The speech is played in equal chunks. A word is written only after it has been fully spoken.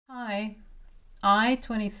Hi, I,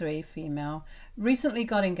 23, female, recently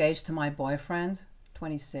got engaged to my boyfriend,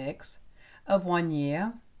 26, of 1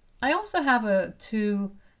 year. I also have a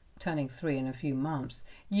turning 3 in a few months,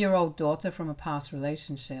 year-old daughter from a past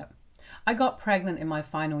relationship. I got pregnant in my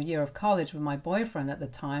final year of college with my boyfriend at the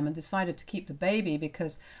time and decided to keep the baby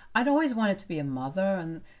because I'd always wanted to be a mother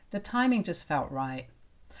and the timing just felt right.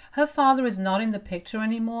 Her father is not in the picture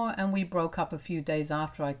anymore, and we broke up a few days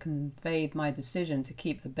after I conveyed my decision to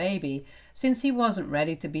keep the baby, since he wasn't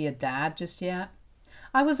ready to be a dad just yet.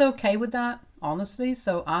 I was okay with that, honestly,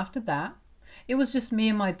 so after that, it was just me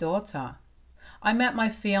and my daughter. I met my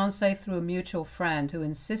fiancé through a mutual friend who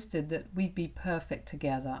insisted that we'd be perfect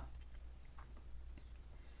together.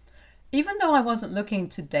 Even though I wasn't looking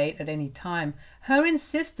to date at any time, her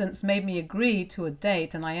insistence made me agree to a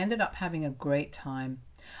date, and I ended up having a great time.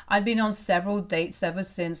 I'd been on several dates ever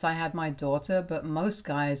since I had my daughter, but most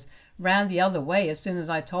guys ran the other way as soon as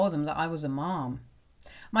I told them that I was a mom.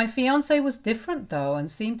 My fiancé was different though and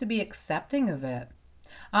seemed to be accepting of it.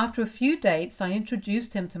 After a few dates, I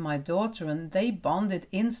introduced him to my daughter and they bonded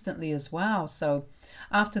instantly as well. So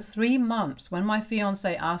after 3 months, when my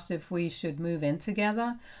fiancé asked if we should move in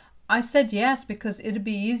together, I said yes because it'd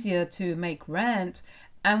be easier to make rent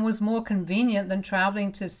and was more convenient than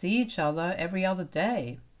traveling to see each other every other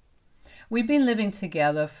day. We've been living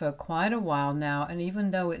together for quite a while now, and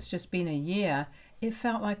even though it's just been a year, it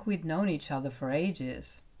felt like we'd known each other for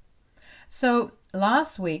ages. So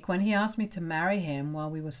last week, when he asked me to marry him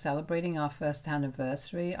while we were celebrating our first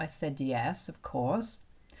anniversary, I said yes, of course.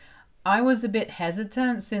 I was a bit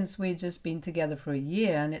hesitant since we'd just been together for a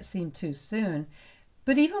year and it seemed too soon.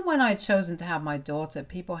 But even when I'd chosen to have my daughter,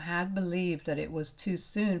 people had believed that it was too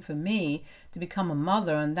soon for me to become a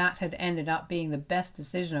mother, and that had ended up being the best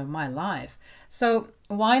decision of my life. So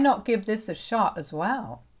why not give this a shot as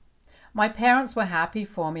well? My parents were happy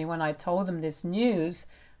for me when I told them this news,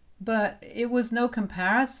 but it was no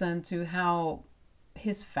comparison to how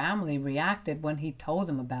his family reacted when he told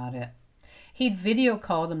them about it. He'd video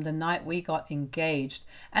called them the night we got engaged,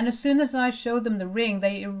 and as soon as I showed them the ring,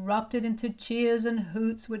 they erupted into cheers and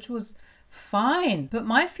hoots, which was fine. But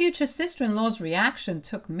my future sister-in-law's reaction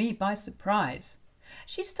took me by surprise.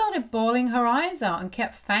 She started bawling her eyes out and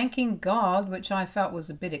kept thanking God, which I felt was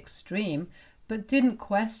a bit extreme, but didn't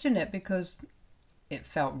question it because it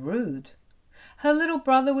felt rude. Her little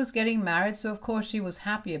brother was getting married, so of course she was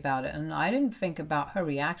happy about it, and I didn't think about her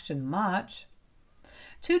reaction much.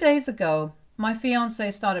 2 days ago, my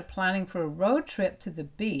fiancé started planning for a road trip to the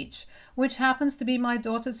beach, which happens to be my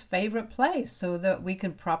daughter's favorite place, so that we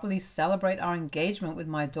can properly celebrate our engagement with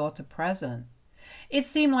my daughter present. It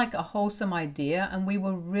seemed like a wholesome idea, and we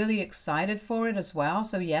were really excited for it as well,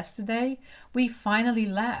 so yesterday we finally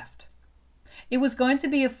left. It was going to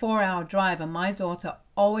be a 4-hour drive, and my daughter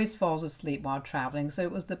always falls asleep while traveling, so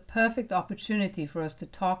it was the perfect opportunity for us to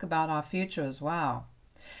talk about our future as well.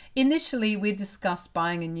 Initially, we discussed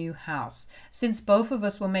buying a new house, since both of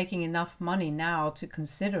us were making enough money now to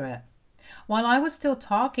consider it. While I was still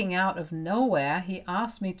talking, out of nowhere, he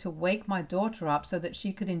asked me to wake my daughter up so that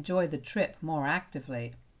she could enjoy the trip more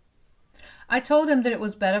actively. I told him that it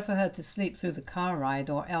was better for her to sleep through the car ride,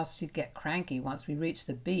 or else she'd get cranky once we reached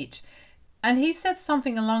the beach, and he said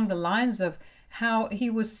something along the lines of how he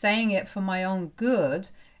was saying it for my own good,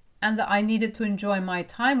 and that I needed to enjoy my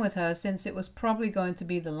time with her since it was probably going to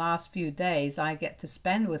be the last few days I get to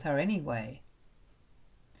spend with her anyway.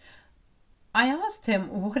 I asked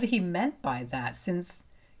him what he meant by that, since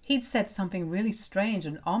he'd said something really strange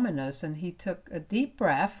and ominous, and he took a deep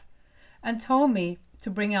breath and told me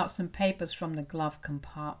to bring out some papers from the glove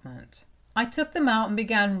compartment. I took them out and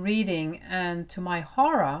began reading, and to my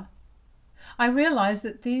horror, I realized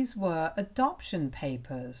that these were adoption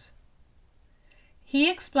papers. He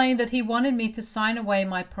explained that he wanted me to sign away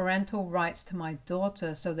my parental rights to my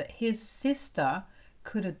daughter so that his sister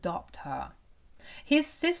could adopt her. His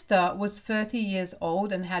sister was 30 years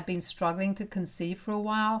old and had been struggling to conceive for a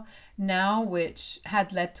while now, which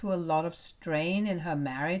had led to a lot of strain in her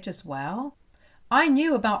marriage as well. I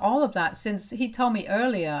knew about all of that since he told me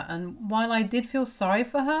earlier, and while I did feel sorry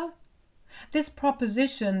for her, this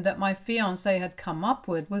proposition that my fiancé had come up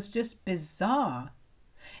with was just bizarre.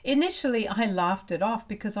 Initially, I laughed it off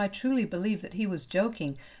because I truly believed that he was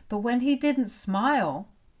joking, but when he didn't smile,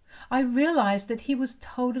 I realized that he was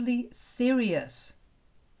totally serious.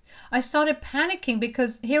 I started panicking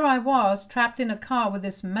because here I was, trapped in a car with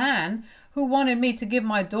this man who wanted me to give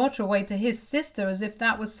my daughter away to his sister as if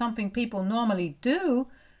that was something people normally do,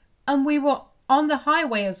 and we were on the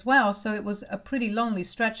highway as well, so it was a pretty lonely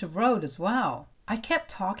stretch of road as well. I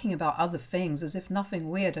kept talking about other things as if nothing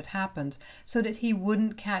weird had happened, so that he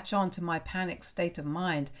wouldn't catch on to my panicked state of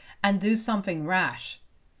mind and do something rash.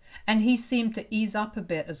 And he seemed to ease up a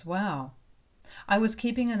bit as well. I was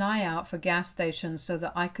keeping an eye out for gas stations so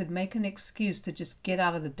that I could make an excuse to just get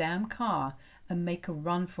out of the damn car and make a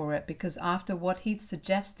run for it, because after what he'd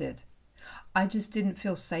suggested, I just didn't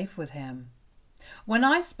feel safe with him. When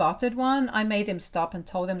I spotted one, I made him stop and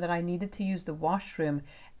told him that I needed to use the washroom,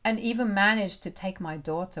 and even managed to take my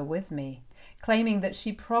daughter with me, claiming that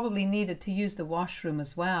she probably needed to use the washroom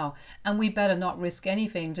as well, and we better not risk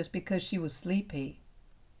anything just because she was sleepy.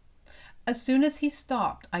 As soon as he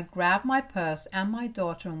stopped, I grabbed my purse and my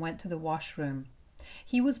daughter and went to the washroom.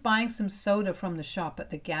 He was buying some soda from the shop at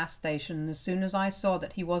the gas station, and as soon as I saw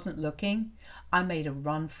that he wasn't looking, I made a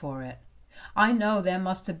run for it. I know there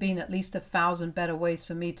must have been at least 1,000 better ways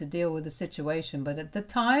for me to deal with the situation, but at the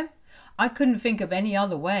time, I couldn't think of any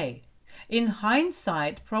other way. In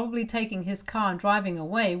hindsight, probably taking his car and driving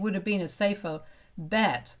away would have been a safer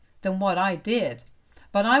bet than what I did.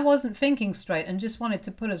 But I wasn't thinking straight and just wanted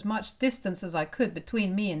to put as much distance as I could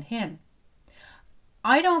between me and him.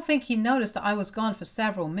 I don't think he noticed that I was gone for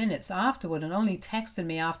several minutes afterward and only texted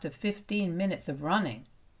me after 15 minutes of running.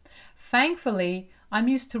 Thankfully, I'm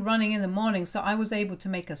used to running in the morning, so I was able to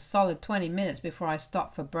make a solid 20 minutes before I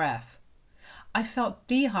stopped for breath. I felt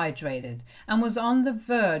dehydrated and was on the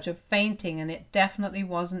verge of fainting, and it definitely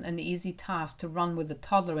wasn't an easy task to run with a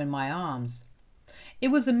toddler in my arms. It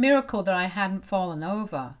was a miracle that I hadn't fallen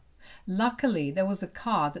over. Luckily, there was a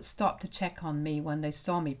car that stopped to check on me when they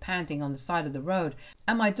saw me panting on the side of the road,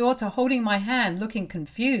 and my daughter holding my hand looking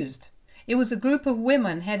confused. It was a group of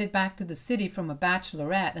women headed back to the city from a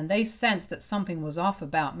bachelorette, and they sensed that something was off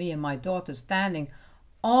about me and my daughter standing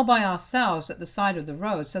all by ourselves at the side of the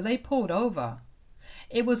road, so they pulled over.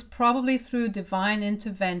 It was probably through divine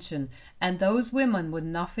intervention, and those women were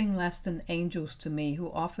nothing less than angels to me,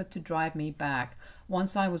 who offered to drive me back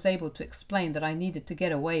once I was able to explain that I needed to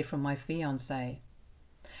get away from my fiancé.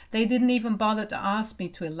 They didn't even bother to ask me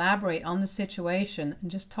to elaborate on the situation,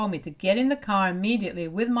 and just told me to get in the car immediately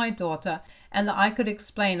with my daughter and that I could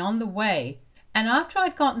explain on the way, and after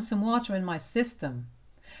I'd gotten some water in my system.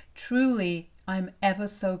 Truly, I'm ever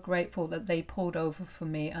so grateful that they pulled over for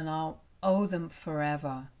me, and I'll owe them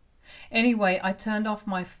forever. Anyway, I turned off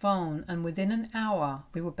my phone, and within an hour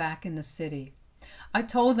we were back in the city. I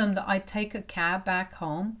told them that I'd take a cab back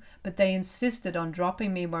home, but they insisted on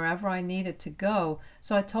dropping me wherever I needed to go,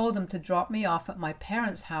 so I told them to drop me off at my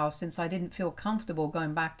parents' house since I didn't feel comfortable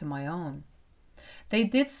going back to my own. They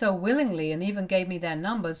did so willingly and even gave me their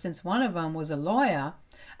numbers, since one of them was a lawyer,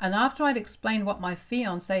 and after I'd explained what my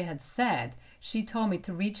fiancé had said, she told me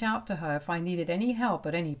to reach out to her if I needed any help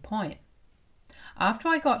at any point. After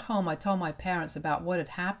I got home, I told my parents about what had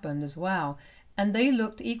happened as well, and they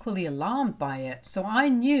looked equally alarmed by it, so I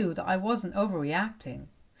knew that I wasn't overreacting.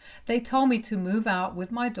 They told me to move out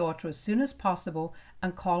with my daughter as soon as possible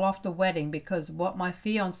and call off the wedding, because what my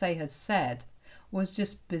fiancé had said was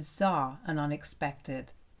just bizarre and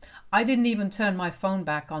unexpected. I didn't even turn my phone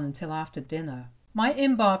back on until after dinner. My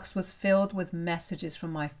inbox was filled with messages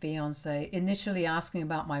from my fiancé, initially asking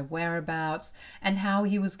about my whereabouts and how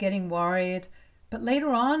he was getting worried. But later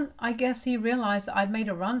on, I guess he realized that I'd made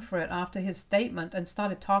a run for it after his statement and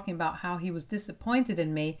started talking about how he was disappointed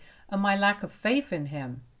in me and my lack of faith in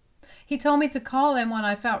him. He told me to call him when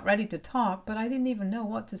I felt ready to talk, but I didn't even know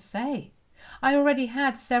what to say. I already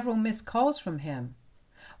had several missed calls from him.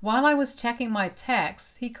 While I was checking my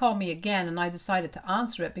texts, he called me again, and I decided to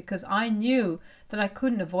answer it because I knew that I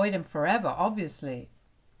couldn't avoid him forever, obviously.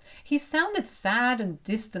 He sounded sad and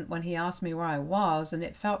distant when he asked me where I was, and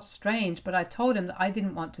it felt strange, but I told him that I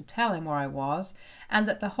didn't want to tell him where I was, and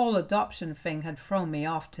that the whole adoption thing had thrown me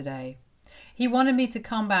off today. He wanted me to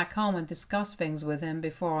come back home and discuss things with him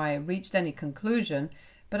before I reached any conclusion,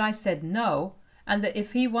 but I said no, and that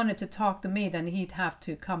if he wanted to talk to me, then he'd have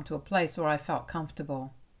to come to a place where I felt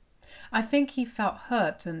comfortable. I think he felt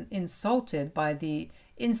hurt and insulted by the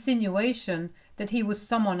insinuation that he was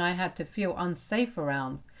someone I had to feel unsafe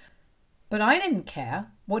around. But I didn't care.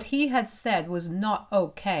 What he had said was not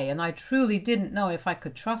okay, and I truly didn't know if I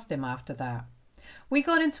could trust him after that. We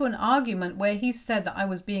got into an argument where he said that I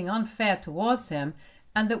was being unfair towards him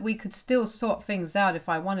and that we could still sort things out if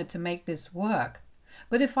I wanted to make this work.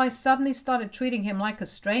 But if I suddenly started treating him like a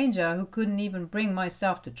stranger who couldn't even bring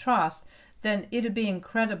myself to trust, then it'd be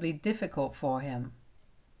incredibly difficult for him.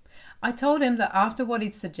 I told him that after what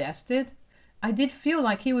he'd suggested, I did feel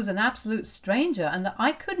like he was an absolute stranger and that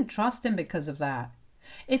I couldn't trust him because of that.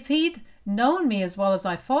 If he'd known me as well as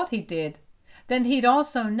I thought he did, then he'd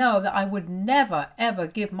also know that I would never ever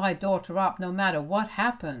give my daughter up no matter what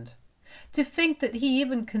happened. To think that he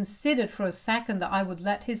even considered for a second that I would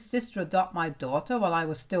let his sister adopt my daughter while I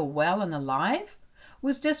was still well and alive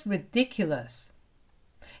was just ridiculous.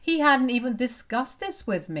 He hadn't even discussed this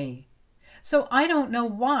with me. So I don't know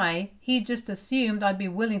why he just assumed I'd be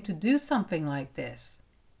willing to do something like this.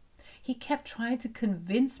 He kept trying to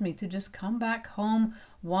convince me to just come back home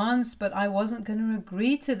once, but I wasn't going to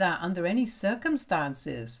agree to that under any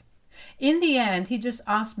circumstances. In the end, he just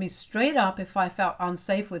asked me straight up if I felt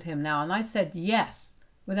unsafe with him now, and I said yes,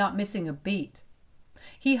 without missing a beat.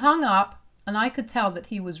 He hung up, and I could tell that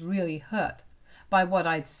he was really hurt by what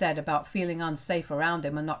I'd said about feeling unsafe around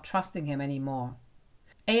him and not trusting him anymore.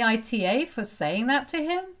 AITA for saying that to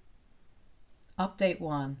him? Update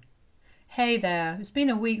 1. Hey there, it's been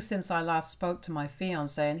a week since I last spoke to my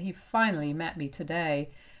fiancé and he finally met me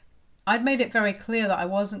today. I'd made it very clear that I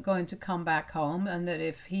wasn't going to come back home and that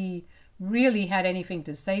if he really had anything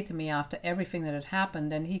to say to me after everything that had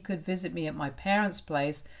happened, then he could visit me at my parents'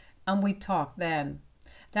 place and we'd talk then.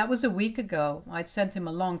 That was a week ago. I'd sent him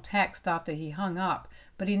a long text after he hung up,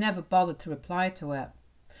 but he never bothered to reply to it.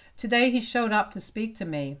 Today he showed up to speak to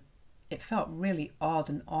me. It felt really odd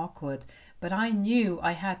and awkward, but I knew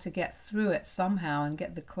I had to get through it somehow and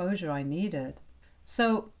get the closure I needed.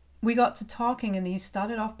 So we got to talking and he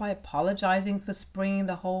started off by apologizing for springing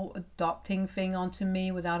the whole adopting thing onto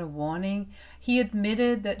me without a warning. He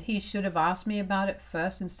admitted that he should have asked me about it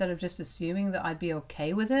first instead of just assuming that I'd be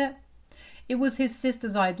okay with it. It was his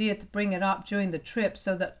sister's idea to bring it up during the trip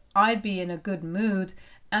so that I'd be in a good mood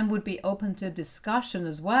and would be open to discussion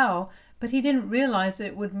as well, but he didn't realize that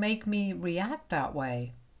it would make me react that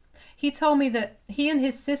way. He told me that he and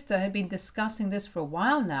his sister had been discussing this for a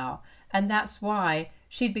while now, and that's why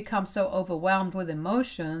she'd become so overwhelmed with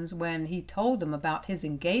emotions when he told them about his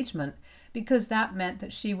engagement, because that meant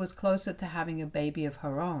that she was closer to having a baby of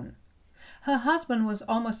her own. Her husband was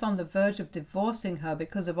almost on the verge of divorcing her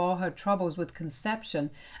because of all her troubles with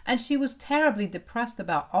conception, and she was terribly depressed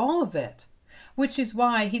about all of it, which is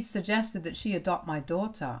why he'd suggested that she adopt my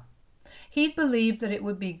daughter. He'd believed that it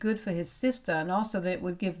would be good for his sister and also that it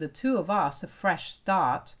would give the two of us a fresh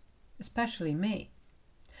start, especially me.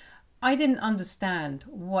 I didn't understand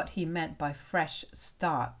what he meant by fresh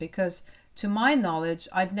start because, to my knowledge,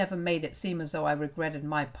 I'd never made it seem as though I regretted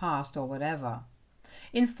my past or whatever.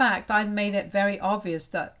 In fact, I'd made it very obvious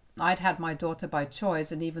that I'd had my daughter by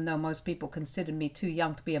choice, and even though most people considered me too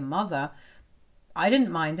young to be a mother, I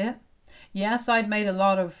didn't mind it. Yes, I'd made a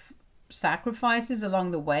lot of sacrifices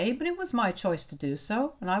along the way, but it was my choice to do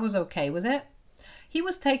so, and I was okay with it. He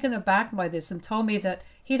was taken aback by this and told me that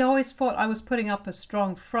he'd always thought I was putting up a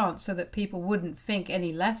strong front so that people wouldn't think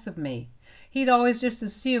any less of me. He'd always just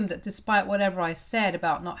assumed that despite whatever I said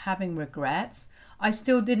about not having regrets, I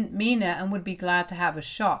still didn't mean it and would be glad to have a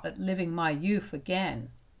shot at living my youth again.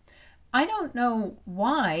 I don't know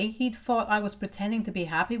why he'd thought I was pretending to be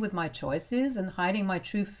happy with my choices and hiding my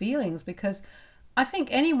true feelings, because I think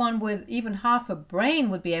anyone with even half a brain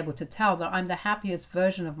would be able to tell that I'm the happiest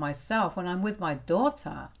version of myself when I'm with my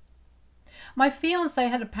daughter. My fiancé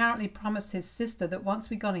had apparently promised his sister that once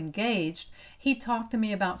we got engaged, he'd talk to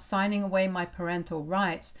me about signing away my parental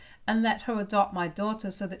rights and let her adopt my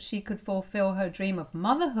daughter so that she could fulfill her dream of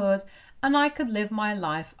motherhood and I could live my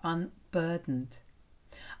life unburdened.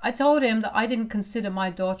 I told him that I didn't consider my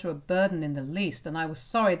daughter a burden in the least, and I was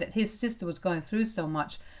sorry that his sister was going through so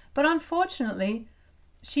much, but unfortunately,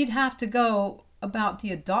 she'd have to go about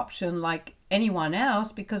the adoption like anyone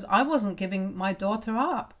else because I wasn't giving my daughter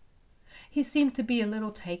up. He seemed to be a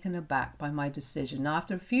little taken aback by my decision.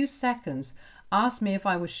 After a few seconds, asked me if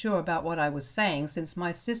I was sure about what I was saying, since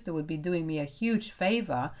my sister would be doing me a huge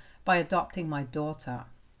favor by adopting my daughter.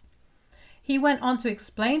 He went on to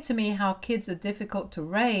explain to me how kids are difficult to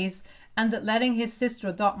raise and that letting his sister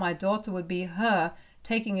adopt my daughter would be her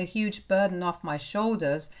taking a huge burden off my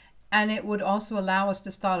shoulders, and it would also allow us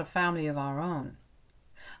to start a family of our own.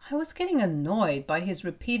 I was getting annoyed by his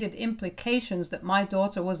repeated implications that my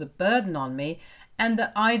daughter was a burden on me and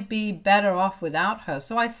that I'd be better off without her,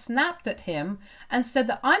 so I snapped at him and said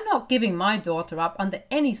that I'm not giving my daughter up under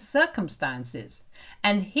any circumstances,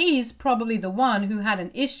 and he's probably the one who had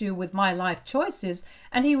an issue with my life choices,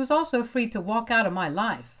 and he was also free to walk out of my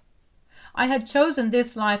life. I had chosen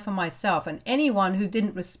this life for myself, and anyone who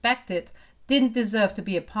didn't respect it didn't deserve to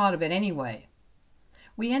be a part of it anyway.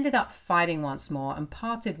 We ended up fighting once more and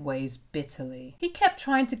parted ways bitterly. He kept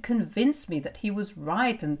trying to convince me that he was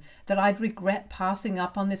right and that I'd regret passing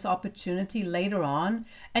up on this opportunity later on,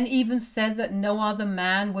 and even said that no other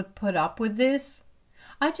man would put up with this.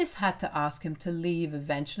 I just had to ask him to leave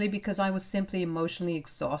eventually because I was simply emotionally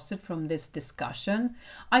exhausted from this discussion.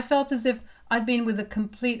 I felt as if I'd been with a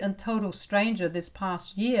complete and total stranger this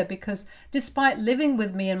past year because despite living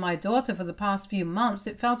with me and my daughter for the past few months,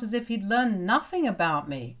 it felt as if he'd learned nothing about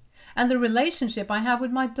me and the relationship I have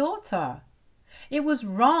with my daughter. It was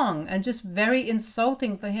wrong and just very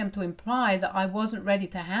insulting for him to imply that I wasn't ready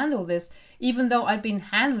to handle this, even though I'd been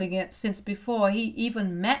handling it since before he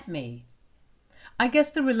even met me. I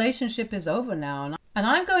guess the relationship is over now, and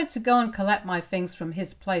I'm going to go and collect my things from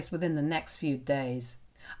his place within the next few days.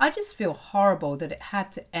 I just feel horrible that it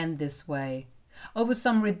had to end this way, over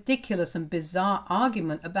some ridiculous and bizarre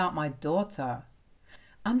argument about my daughter.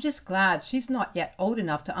 I'm just glad she's not yet old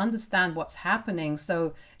enough to understand what's happening,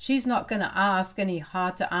 so she's not going to ask any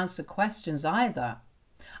hard-to-answer questions either.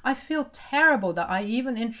 I feel terrible that I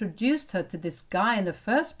even introduced her to this guy in the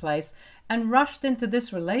first place and rushed into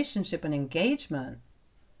this relationship and engagement.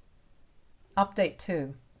 Update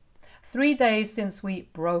 2. 3 days since we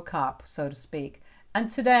broke up, so to speak, and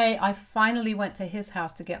today I finally went to his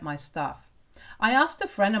house to get my stuff. I asked a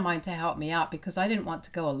friend of mine to help me out because I didn't want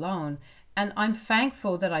to go alone, and I'm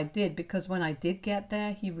thankful that I did because when I did get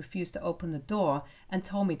there, he refused to open the door and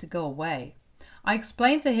told me to go away. I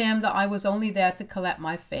explained to him that I was only there to collect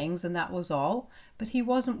my things and that was all, but he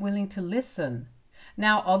wasn't willing to listen.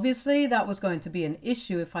 Now, obviously, that was going to be an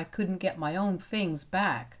issue if I couldn't get my own things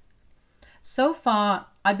back. So far,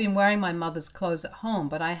 I've been wearing my mother's clothes at home,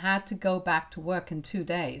 but I had to go back to work in 2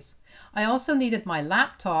 days. I also needed my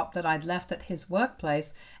laptop that I'd left at his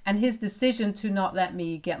workplace, and his decision to not let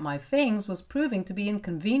me get my things was proving to be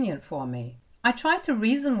inconvenient for me. I tried to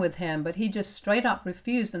reason with him, but he just straight up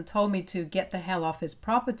refused and told me to get the hell off his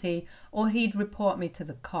property or he'd report me to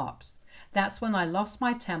the cops. That's when I lost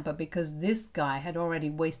my temper because this guy had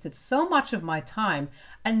already wasted so much of my time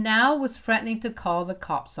and now was threatening to call the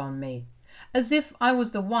cops on me, as if I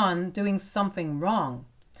was the one doing something wrong.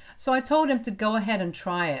 So I told him to go ahead and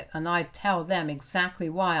try it, and I'd tell them exactly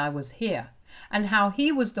why I was here and how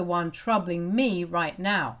he was the one troubling me right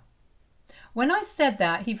now. When I said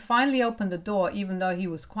that, he finally opened the door even though he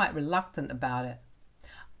was quite reluctant about it.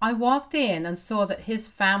 I walked in and saw that his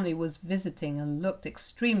family was visiting and looked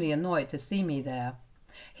extremely annoyed to see me there.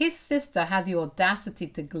 His sister had the audacity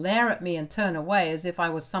to glare at me and turn away as if I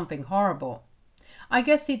was something horrible. I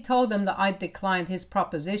guess he told them that I'd declined his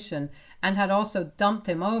proposition and had also dumped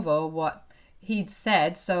him over what he'd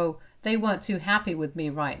said, so they weren't too happy with me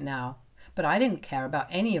right now. But I didn't care about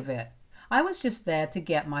any of it. I was just there to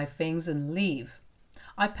get my things and leave.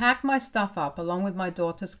 I packed my stuff up along with my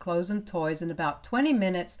daughter's clothes and toys in about 20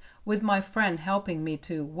 minutes with my friend helping me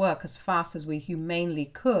to work as fast as we humanely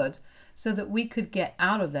could so that we could get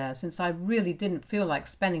out of there since I really didn't feel like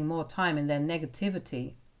spending more time in their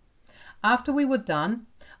negativity. After we were done,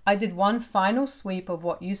 I did one final sweep of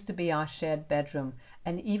what used to be our shared bedroom,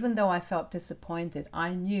 and even though I felt disappointed,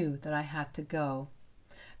 I knew that I had to go.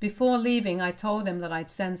 Before leaving, I told him that I'd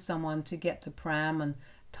send someone to get the pram and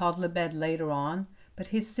toddler bed later on, but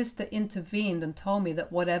his sister intervened and told me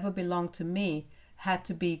that whatever belonged to me had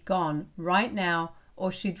to be gone right now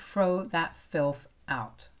or she'd throw that filth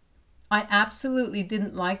out. I absolutely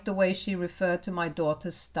didn't like the way she referred to my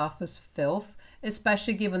daughter's stuff as filth,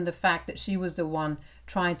 especially given the fact that she was the one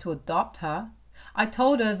trying to adopt her. I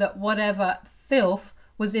told her that whatever filth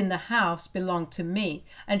was in the house belonged to me,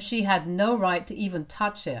 and she had no right to even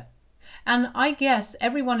touch it. And I guess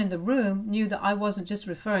everyone in the room knew that I wasn't just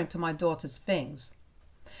referring to my daughter's things.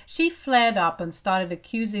 She flared up and started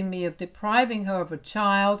accusing me of depriving her of a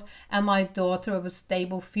child and my daughter of a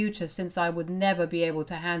stable future since I would never be able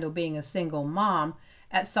to handle being a single mom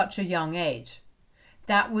at such a young age.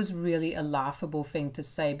 That was really a laughable thing to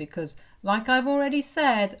say because, like I've already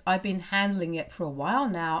said, I've been handling it for a while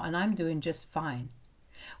now and I'm doing just fine.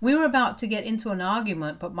 We were about to get into an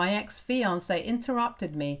argument, but my ex-fiancé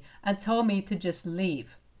interrupted me and told me to just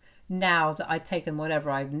leave, now that I'd taken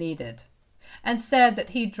whatever I needed, and said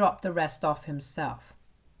that he'd drop the rest off himself.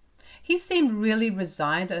 He seemed really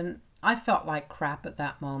resigned, and I felt like crap at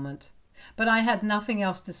that moment. But I had nothing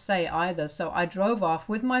else to say either, so I drove off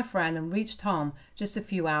with my friend and reached home just a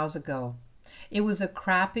few hours ago. It was a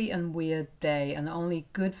crappy and weird day, and the only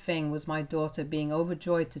good thing was my daughter being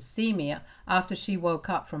overjoyed to see me after she woke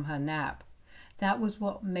up from her nap. That was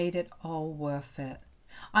what made it all worth it.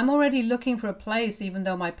 I'm already looking for a place even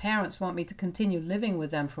though my parents want me to continue living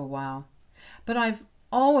with them for a while. But I've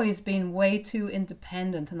always been way too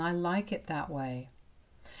independent and I like it that way.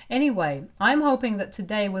 Anyway, I'm hoping that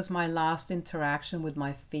today was my last interaction with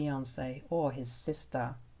my fiancé or his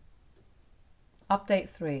sister. Update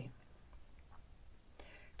 3.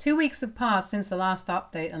 2 weeks have passed since the last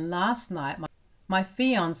update, and last night my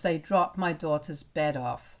fiance dropped my daughter's bed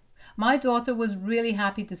off. My daughter was really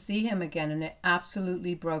happy to see him again, and it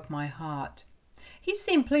absolutely broke my heart. He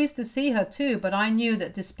seemed pleased to see her too, but I knew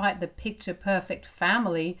that despite the picture-perfect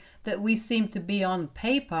family that we seemed to be on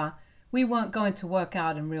paper, we weren't going to work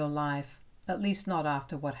out in real life, at least not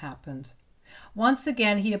after what happened. Once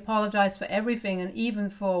again, he apologized for everything and even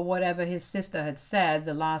for whatever his sister had said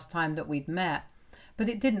the last time that we'd met, but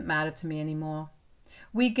it didn't matter to me anymore.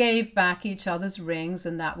 We gave back each other's rings,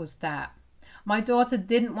 and that was that. My daughter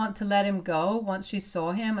didn't want to let him go once she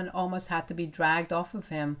saw him and almost had to be dragged off of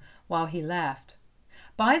him while he left.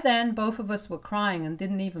 By then, both of us were crying and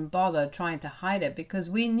didn't even bother trying to hide it because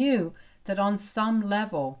we knew that on some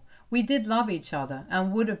level we did love each other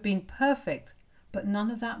and would have been perfect, but none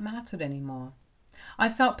of that mattered anymore. I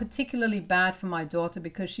felt particularly bad for my daughter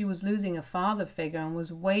because she was losing a father figure and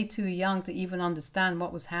was way too young to even understand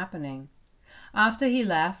what was happening. After he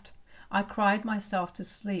left, I cried myself to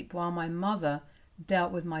sleep while my mother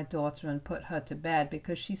dealt with my daughter and put her to bed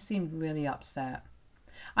because she seemed really upset.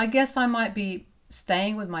 I guess I might be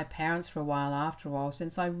staying with my parents for a while after all,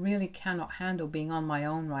 since I really cannot handle being on my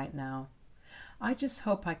own right now. I just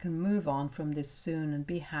hope I can move on from this soon and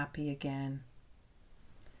be happy again.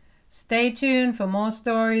 Stay tuned for more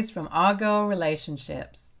stories from our girl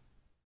relationships.